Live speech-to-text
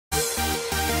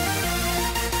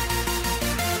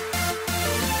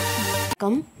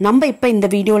வணக்கம். நம்ம இப்போ இந்த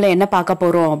வீடியோவில் என்ன பார்க்க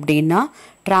போகிறோம் அப்படின்னா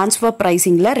transfer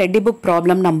ப்ரைஸிங்கில் ready book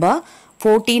problem number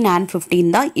 14 and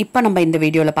 15 தான் இப்போ நம்ம இந்த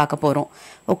வீடியோவில் பார்க்க போகிறோம்.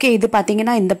 ஓகே, இது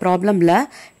பார்த்தீங்கன்னா இந்த ப்ராப்ளமில்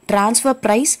ட்ரான்ஸ்ஃபர்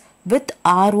ப்ரைஸ் வித்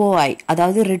ROI,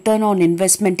 அதாவது ரிட்டர்ன் ஆன்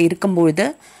இன்வெஸ்ட்மெண்ட் இருக்கும்பொழுது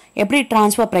எப்படி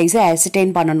ட்ரான்ஸ்ஃபர் ப்ரைஸை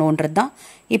அசிட்டைன் பண்ணணுன்றது தான்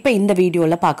இப்போ இந்த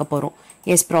வீடியோவில் பார்க்க போகிறோம்.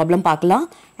 எஸ், ப்ராப்ளம் பார்க்கலாம்.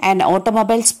 An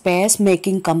automobile spares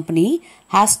making company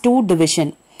has two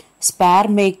divisions, spare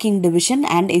making division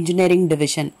and engineering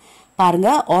division. பாருங்க,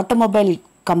 ஆட்டோமொபைல்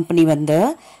கம்பெனி வந்து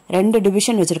ரெண்டு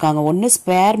டிவிஷன் வச்சிருக்காங்க. ஒன்று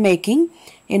ஸ்பேர் மேக்கிங்,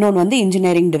 இன்னொன்று வந்து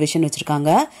இன்ஜினியரிங் டிவிஷன் வச்சிருக்காங்க.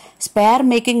 Spare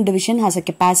making division has a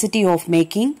capacity of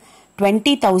making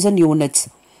 20,000 units.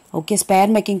 Okay,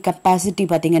 spare making capacity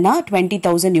பார்த்தீங்கன்னா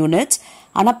 20,000 units.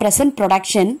 ஆனால் present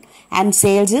production and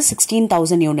sales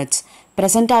 16,000 units.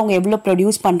 ப்ரெசென்ட்டாக அவங்க எவ்வளோ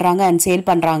ப்ரொடியூஸ் பண்ணுறாங்க அண்ட் சேல்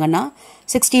பண்ணுறாங்கன்னா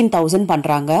 16,000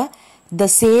 பண்ணுறாங்க. The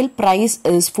sale price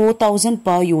is 4,000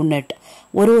 per unit.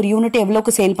 ஒரு யூனிட்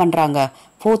எவ்வளோக்கு சேல் பண்ணுறாங்க?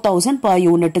 4,000 per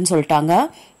unitன்னு சொல்லிட்டாங்க.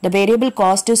 The variable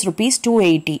cost is rupees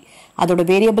 280. அதோட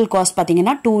variable cost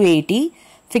பார்த்தீங்கன்னா 280.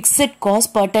 Fixed cost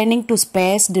pertaining to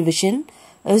spares division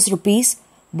is rupees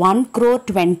 1 crore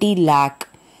 20 lakh.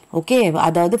 Okay,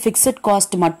 அதாவது ஃபிக்ஸட்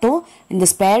காஸ்ட் மட்டும் இந்த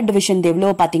ஸ்பேர் டிவிஷன்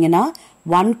எவ்வளோ பார்த்தீங்கன்னா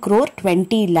 1 crore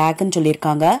 20 lakhன்னு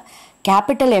சொல்லியிருக்காங்க.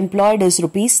 Capital employed is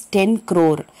rupees 10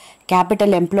 crore.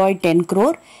 Capital employed 10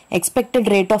 crore. Expected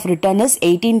rate of return is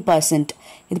 18%.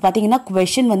 இது பார்த்தீங்கன்னா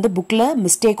question வந்து புக்கில்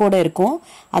மிஸ்டேக்கோடு இருக்கும்,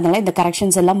 அதனால இந்த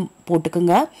கரெக்ஷன்ஸ் எல்லாம்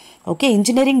போட்டுக்குங்க. Okay,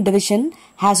 engineering division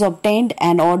has obtained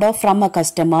an order from a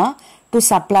customer to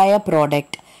supply a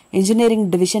product. Engineering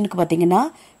டிவிஷனுக்கு பார்த்தீங்கன்னா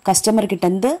கஸ்டமர்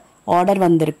கிட்டேருந்து ஆர்டர்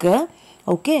வந்திருக்கு.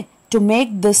 Okay, to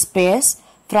make this spares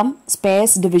from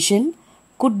spares division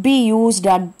could be used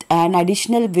at an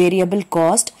additional variable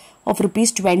cost of rupees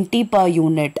 20 per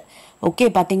unit. Okay,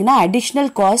 பார்த்தீங்கன்னா additional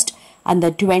cost அந்த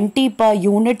 20 per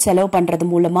unit செலவு பண்ணுறது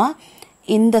மூலமாக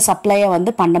இந்த சப்ளையை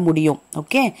வந்து பண்ண முடியும்.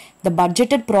 Okay, the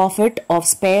budgeted profit of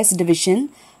spares division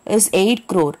is 8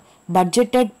 crore.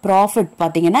 budgeted profit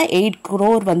பார்த்தீங்கன்னா 8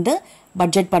 crore வந்து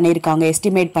பட்ஜெட் பண்ணியிருக்காங்க,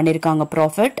 எஸ்டிமேட் பண்ணியிருக்காங்க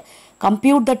profit.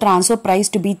 compute the transfer price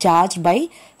to be charged by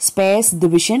spares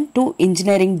division to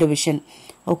engineering division.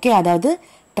 Okay, அதாவது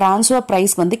ட்ரான்ஸ்ஃபர்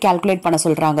ப்ரைஸ் வந்து calculate பண்ண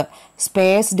சொல்கிறாங்க.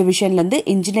 Space டிவிஷன்லேருந்து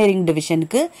engineering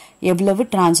டிவிஷனுக்கு எவ்வளவு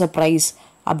transfer price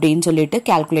அப்படின்னு சொல்லிட்டு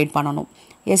கால்குலேட் பண்ணணும்.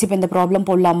 எஸ், இப்போ இந்த ப்ராப்ளம்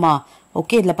போடலாமா?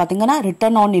 ஓகே, இதில் பார்த்தீங்கன்னா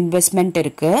ரிட்டர்ன் ஆன் இன்வெஸ்ட்மெண்ட்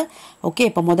இருக்குது. ஓகே,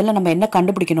 இப்போ முதல்ல நம்ம என்ன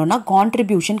கண்டுபிடிக்கணும்னா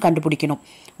கான்ட்ரிபியூஷன் கண்டுபிடிக்கணும்.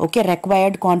 ஓகே,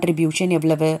 ரெக்வயர்டு கான்ட்ரிபியூஷன்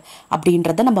எவ்வளவு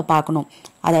அப்படின்றத நம்ம பார்க்கணும்.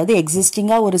 அதாவது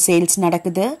எக்ஸிஸ்டிங்காக ஒரு சேல்ஸ்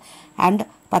நடக்குது அண்ட்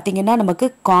பார்த்தீங்கன்னா நமக்கு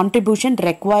கான்ட்ரிபியூஷன்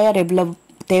ரெக்வயர் எவ்வளவு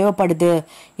தேவைப்படுது,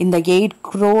 இந்த 8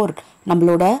 crore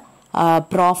நம்மளோட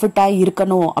ப்ராஃபிட்டாக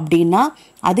இருக்கணும் அப்படின்னா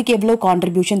அதுக்கு எவ்வளோ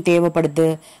கான்ட்ரிபியூஷன் தேவைப்படுது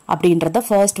அப்படின்றத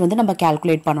ஃபர்ஸ்ட் வந்து நம்ம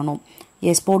கால்குலேட் பண்ணணும்.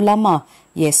 எஸ், போடலாமா?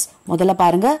 எஸ், முதல்ல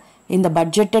பாருங்கள், இந்த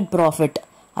பட்ஜெட்டட் ப்ராஃபிட்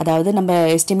அதாவது நம்ம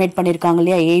எஸ்டிமேட் பண்ணியிருக்காங்க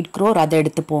இல்லையா 8 crore, அதை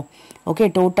எடுத்துப்போம். ஓகே,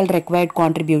 டோட்டல் ரெக்வயர்ட்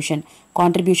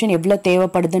கான்ட்ரிபியூஷன் எவ்வளோ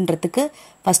தேவைப்படுதுன்றதுக்கு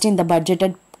ஃபஸ்ட்டு இந்த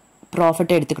பட்ஜெட்டட்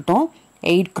ப்ராஃபிட்டை எடுத்துக்கிட்டோம்,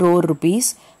 8 crore rupees.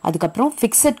 அதுக்கப்புறம்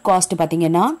ஃபிக்ஸட் காஸ்ட்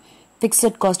பார்த்தீங்கன்னா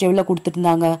ஃபிக்ஸட் காஸ்ட் எவ்வளோ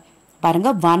கொடுத்துருந்தாங்க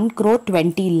பாருங்கள், 1 crore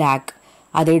 20 lakh,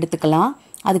 அதை எடுத்துக்கலாம்.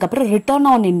 அதுக்கப்புறம் ரிட்டர்ன்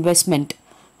ஆன் இன்வெஸ்ட்மெண்ட்.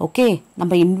 ஓகே,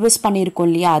 நம்ம இன்வெஸ்ட் பண்ணியிருக்கோம்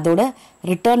இல்லையா, அதோட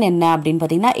ரிட்டர்ன் என்ன அப்படின்னு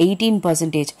பார்த்தீங்கன்னா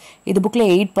 18%. இது புக்கில்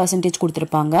 8%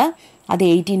 கொடுத்துருப்பாங்க, அது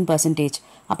 18%.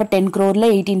 அப்போ 10 crore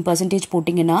 18%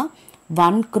 போட்டிங்கன்னா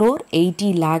 1 crore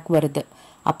 80 lakh வருது.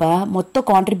 அப்போ மொத்த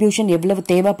கான்ட்ரிபியூஷன் எவ்வளவு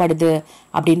தேவைப்படுது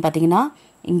அப்படின்னு பார்த்தீங்கன்னா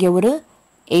இங்கே ஒரு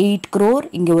 8 crore,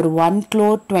 இங்கே ஒரு 1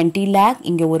 crore 20 lakh,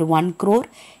 இங்கே ஒரு 1 crore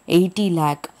 80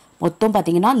 lakh, மொத்தம்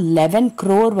பார்த்தீங்கன்னா 11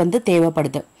 crore வந்து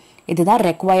தேவைப்படுது. இதுதான்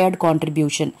ரெக்வயர்டு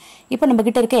கான்ட்ரிபியூஷன். இப்போ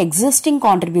நம்மக்கிட்ட இருக்க எக்ஸிஸ்டிங்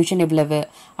கான்ட்ரிபியூஷன் எவ்வளவு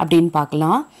அப்படின்னு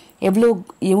பார்க்கலாம். எவ்வளோ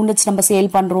யூனிட்ஸ் நம்ம சேல்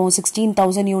பண்ணுறோம்?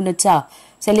 16,000 யூனிட்ஸா?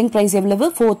 செல்லிங் ப்ரைஸ் எவ்வளவு?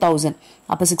 4,000.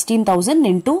 அப்போ 16,000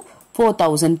 into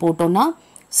 4,000 போட்டோம்னா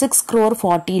 6 crore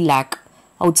 40 lakh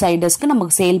அவுட் சைடர்ஸ்க்கு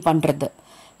நமக்கு சேல் பண்ணுறது.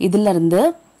 இதிலிருந்து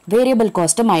வேரியபிள்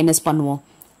காஸ்ட்டை மைனஸ் பண்ணுவோம்.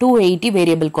 280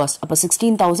 வேரியபிள் காஸ்ட். அப்போ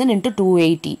 16,000 into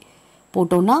 280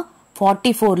 போட்டோம்னா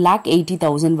 44 lakh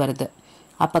 80,000 வருது.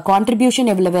 அப்போ கான்ட்ரிபியூஷன்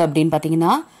எவ்வளவு அப்படின்னு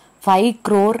பார்த்தீங்கன்னா 5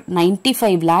 crore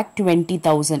 95 lakh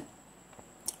 20,000.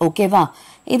 ஓகேவா,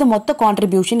 இது மொத்த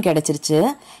கான்ட்ரிபியூஷன் கிடைச்சிருச்சு.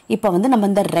 இப்போ வந்து நம்ம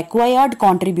இந்த ரெக்வயர்டு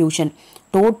கான்ட்ரிபியூஷன்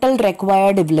டோட்டல்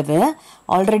ரெக்வயர்டு இவ்வளவு,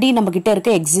 ஆல்ரெடி நம்மக்கிட்ட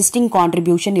இருக்க எக்ஸிஸ்டிங்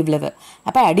கான்ட்ரிபியூஷன் இவ்வளவு,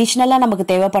 அப்போ அடிஷ்னலாக நமக்கு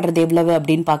தேவைப்படுறது எவ்வளவு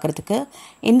அப்படின்னு பார்க்கறதுக்கு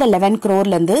இந்த 11 crore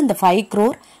இந்த 5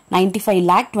 crore 95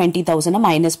 lakh 20,000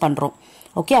 மைனஸ் பண்ணுறோம்.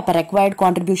 ஓகே, அப்போ ரெக்வயர்டு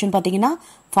கான்ட்ரிபியூஷன் பார்த்தீங்கன்னா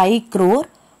 5 crore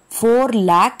 4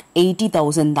 lakh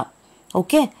 80,000 தான்.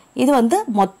 ஓகே, இது வந்து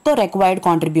மொத்த ரெக்வயர்டு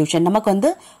கான்ட்ரிபியூஷன். நமக்கு வந்து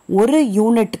ஒரு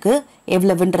யூனிட்டுக்கு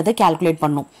எவ்வளவுன்றதை கால்குலேட்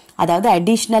பண்ணும். அதாவது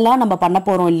அடிஷ்னலாக நம்ம பண்ண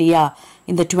போகிறோம் இல்லையா,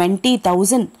 இந்த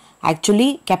 20,000 ஆக்சுவலி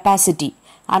கெப்பாசிட்டி.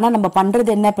 ஆனால் நம்ம பண்ணுறது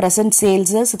என்ன, ப்ரெசன்ட்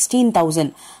சேல்ஸு 16,000.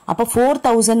 அப்போ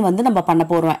 4,000 வந்து நம்ம பண்ண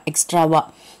போகிறோம் எக்ஸ்ட்ராவா.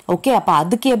 ஓகே, அப்போ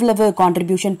அதுக்கு எவ்வளவு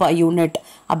கான்ட்ரிபியூஷன் பர் யூனிட்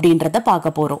அப்படின்றத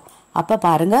பார்க்க போகிறோம். அப்போ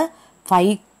பாருங்க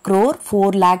 5 crore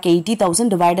 4,80,000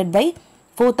 டிவைடட் பை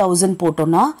 4,000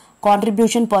 போட்டோம்னா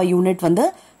கான்ட்ரிபியூஷன் பர் யூனிட் வந்து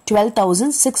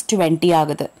 12,620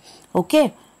 ஆகுது. ஓகே,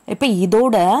 இப்போ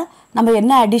இதோட நம்ம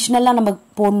என்ன அடிஷ்னலாக நம்ம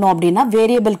போடணும் அப்படின்னா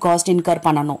வேரியபிள் காஸ்ட் இன்கர்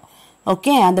பண்ணணும்.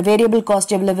 ஓகே, அந்த வேரியபிள்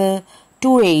காஸ்ட் எவ்வளவு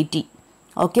 280.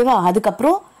 ஓகேவா,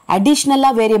 அதுக்கப்புறம்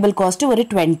அடிஷ்னலாக வேரியபிள் காஸ்ட் ஒரு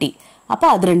 20. அப்போ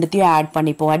அது ரெண்டுத்தையும் ஆட்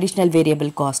பண்ணிப்போம். Additional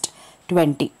variable cost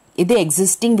 20. இது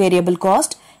எக்ஸிஸ்டிங் வேரியபிள்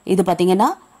காஸ்ட், இது பார்த்தீங்கன்னா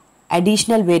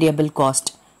அடிஷ்னல் வேரியபிள் காஸ்ட்.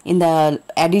 இந்த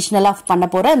அடிஷ்னலாக பண்ண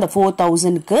போகிற இந்த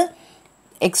 4,000க்கு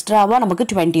எக்ஸ்ட்ராவாக நமக்கு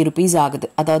 20 rupees ஆகுது.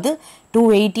 அதாவது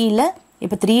 280ல்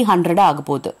இப்போ 300 ஆக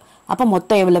போகுது. அப்போ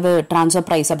மொத்தம் எவ்வளவு ட்ரான்ஸ்ஃபர்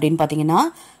ப்ரைஸ் அப்படின்னு பார்த்தீங்கன்னா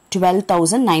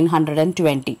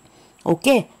 12,920.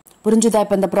 ஓகே, புரிஞ்சுதா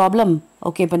இப்போ இந்த ப்ராப்ளம்?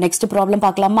 ஓகே, இப்போ நெக்ஸ்ட் ப்ராப்ளம்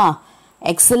பார்க்கலாமா?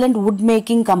 Excellent wood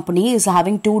making company is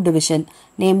having 2 division,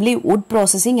 namely wood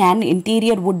processing and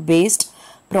interior wood based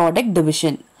product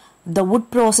division. The wood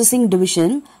processing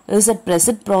division is at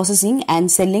present processing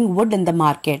and selling wood in the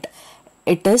market.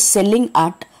 It is selling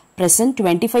at present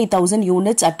 25,000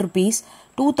 units at rupees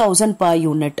 2,000 per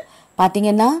unit.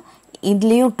 பாத்தீங்கன்னா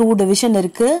இதுலயும் 2 division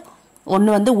இருக்கு.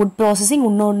 ஒன்னு வந்து wood processing,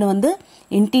 இன்னொன்னு வந்து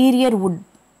interior wood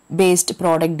based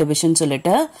product division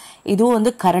சொல்லிட்டு இதுவும்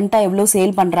வந்து கரண்டா எவ்வளவு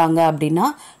சேல் பண்றாங்க அப்படின்னா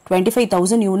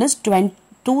 25,000 units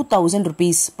 22,000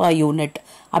 rupees per unit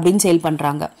அப்படின்னு சேல்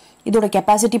பண்றாங்க. இதோட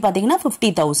கெப்பாசிட்டி பாத்தீங்கன்னா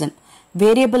 50,000.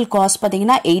 வேரியபிள் காஸ்ட்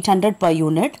பாத்தீங்கன்னா 800 per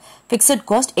unit, fixed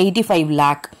cost 85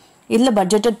 lakh. இதுல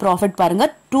பட்ஜெட்டட் ப்ராஃபிட் பாருங்க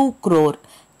 2 crore,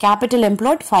 capital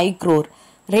employed 5 crore,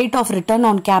 rate of return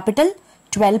on capital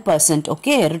 12%.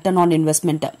 okay, return on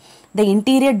investment. The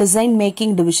interior design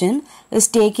making division is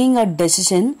taking a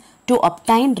decision to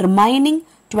obtain remaining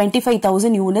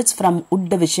 25,000 units from wood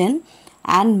division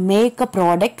and make a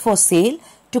product for sale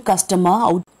to customer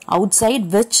outside,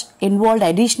 which involved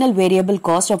additional variable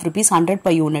cost of rupees 100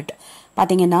 per unit.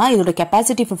 பாத்தீங்கன்னா இதோட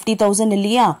capacity 50,000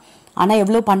 இல்லையா, ஆனா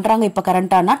எவ்வளவு பண்றாங்க இப்ப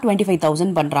கரண்டானா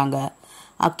 25,000 பண்றாங்க.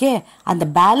 Okay, அந்த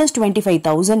balance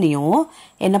 25,000யும்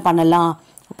என்ன பண்ணலாம்,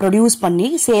 ப்ரொடியூஸ் பண்ணி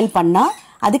சேல் பண்ணா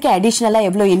அதுக்கு அடிஷனலா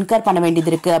எவ்வளவு இன்கர் பண்ண வேண்டியது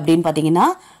இருக்கு அப்படின்னு பாத்தீங்கன்னா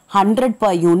 100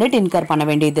 per unit இன்கர் பண்ண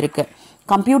வேண்டியது இருக்கு.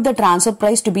 Compute the transfer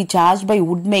price to be charged by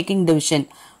wood making division.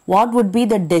 What would be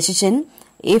the decision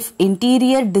if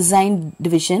interior design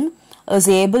division is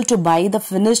able to buy the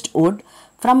finished wood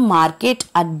from market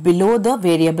at below the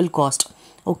variable cost?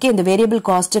 Okay, இந்த variable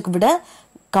காஸ்ட்டுக்கு விட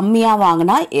கம்மியா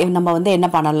வாங்கினா நம்ம வந்து என்ன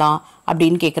பண்ணலாம்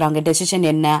அப்படின்னு கேக்குறாங்க. டெசிஷன்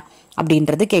என்ன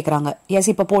அப்படின்றது கேக்குறாங்க. எஸ்,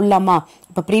 இப்ப போடலாமா?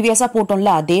 இப்ப ப்ரீவியஸா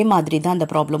போட்டோம்ல அதே மாதிரி தான் இந்த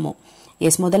ப்ராப்ளமும்.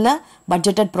 எஸ், முதல்ல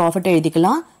பட்ஜெட்டட் ப்ராஃபிட்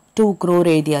எழுதிக்கலாம். 2 crore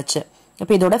எழுதியாச்சு.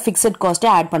 இப்ப இதோட ஃபிக்ஸட் காஸ்ட்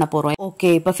ஆட் பண்ண போறோம்.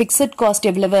 ஓகே, இப்ப ஃபிக்ஸட் காஸ்ட்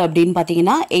எவ்வளவு அப்படின்னு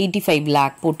பாத்தீங்கன்னா 85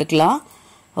 lakh போட்டுக்கலாம்.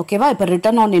 ஓகேவா, இப்ப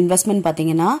ரிட்டர்ன் ஆன் இன்வெஸ்ட்மெண்ட்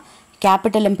பாத்தீங்கன்னா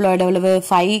கேபிட்டல் எம்ப்ளாய்டு எவ்வளவு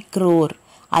 5 crore,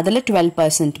 அதுல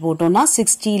 12% போட்டோம்னா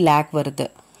 60 lakh வருது.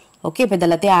 ஓகே, இப்ப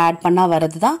இதெல்லாத்தையும் ஆட் பண்ணா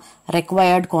வரதுதான்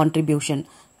ரெக்வயர்ட் கான்ட்ரிபியூஷன்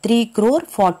 3 crore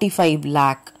 45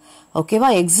 lakh. ஓகேவா,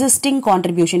 எக்ஸிஸ்டிங்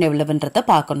கான்ட்ரிபியூஷன் எவ்வளவுன்றத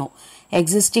பார்க்கணும்.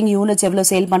 எக்ஸிஸ்டிங் யூனிட்ஸ் எவ்வளவு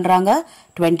சேல் பண்றாங்க,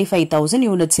 25,000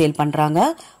 யூனிட் சேல் பண்றாங்க.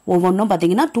 ஒவ்வொன்றும்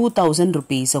பாத்தீங்கன்னா 2,000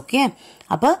 rupees. ஓகே,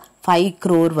 அப்ப 5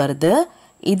 crore வருது.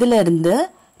 இதுல இருந்து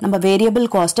நம்ம வேரியபிள்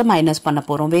காஸ்ட்டை மைனஸ் பண்ண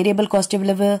போறோம். வேரியபிள் காஸ்ட்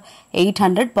எவ்வளவு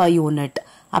 800 per unit.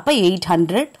 அப்ப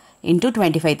 800 into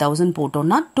 25,000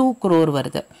 போட்டோம்னா 2 crore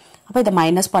வருது. அப்ப இதை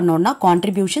மைனஸ் பண்ணோம்னா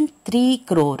கான்ட்ரிபியூஷன் 3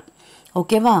 crore.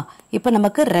 ஓகேவா, இப்ப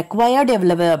நமக்கு ரெக்வயர்ட்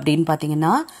எவ்வளவு அப்படின்னு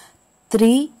பாத்தீங்கன்னா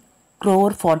 3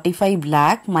 crore 45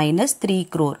 lakh minus 3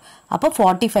 crore. அப்ப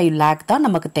 45 lakh தான்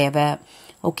நமக்கு தேவை.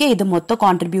 ஓகே, இது மொத்த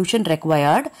கான்ட்ரிபியூஷன்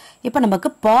ரெக்வயர்ட். இப்ப நமக்கு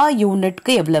per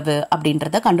யூனிட்க்கு எவ்வளவு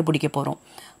அப்படின்றத கண்டுபிடிக்க போறோம்.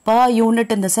 per unit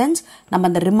in the sense நம்ம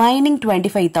அந்த ரிமைனிங்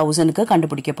 25,000க்கு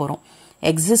கண்டுபிடிக்க போறோம்.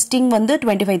 எக்ஸிஸ்டிங் வந்து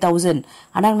 25,000,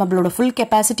 ஆனா நம்மளோட ஃபுல்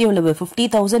கெப்பாசிட்டி எவ்வளவு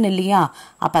 50,000 இல்லையா,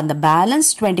 அப்ப அந்த பேலன்ஸ்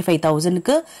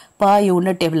 25,000க்கு per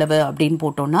யூனிட் எவ்வளவு அப்படின்னு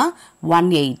போட்டோம்னா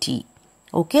 180.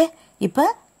 ஓகே, இப்ப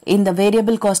இந்த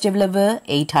வேரியபிள் காஸ்ட் எவ்வளவு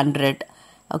 800.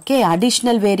 ஓகே,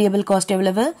 அடிஷனல் வேரியபிள் காஸ்ட்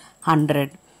எவ்வளவு 100.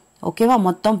 ஓகேவா,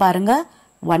 மொத்தம் பாருங்க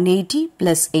 180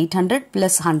 plus 800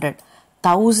 plus 100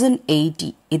 1080.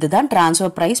 இதுதான்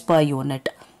டிரான்ஸ்ஃபர் பிரைஸ் per யூனிட்.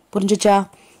 புரிஞ்சுச்சா?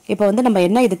 இப்போ வந்து நம்ம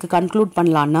என்ன இதுக்கு கன்க்ளூட்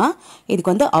பண்ணலாம்னா,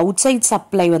 இதுக்கு வந்து அவுட் சைட்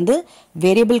சப்ளை வந்து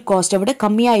வேரியபிள் காஸ்ட்டை விட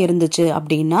கம்மியா இருந்துச்சு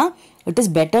அப்படின்னா it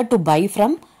is better to by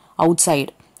from out side.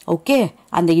 Okay,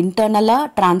 அந்த இன்டர்னலா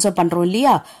டிரான்ஸ்ஃபர் பண்றோம்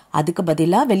இல்லையா, அதுக்கு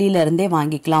பதிலா வெளியில இருந்தே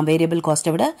வாங்கிக்கலாம் வேரியபிள்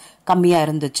காஸ்ட்டை விட கம்மியா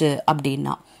இருந்துச்சு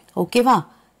அப்படின்னா. ஓகேவா?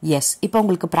 எஸ், இப்போ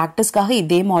உங்களுக்கு ப்ராக்டிஸ்க்காக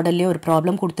இதே மாடல்லே ஒரு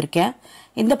ப்ராப்ளம் கொடுத்துருக்கேன்.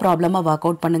 இந்த ப்ராப்ளமை ஒர்க்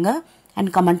அவுட் பண்ணுங்க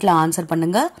அண்ட் கமெண்ட்ல ஆன்சர்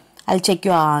பண்ணுங்க. I'll check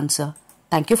your answer.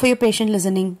 Thank you for your patient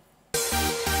listening.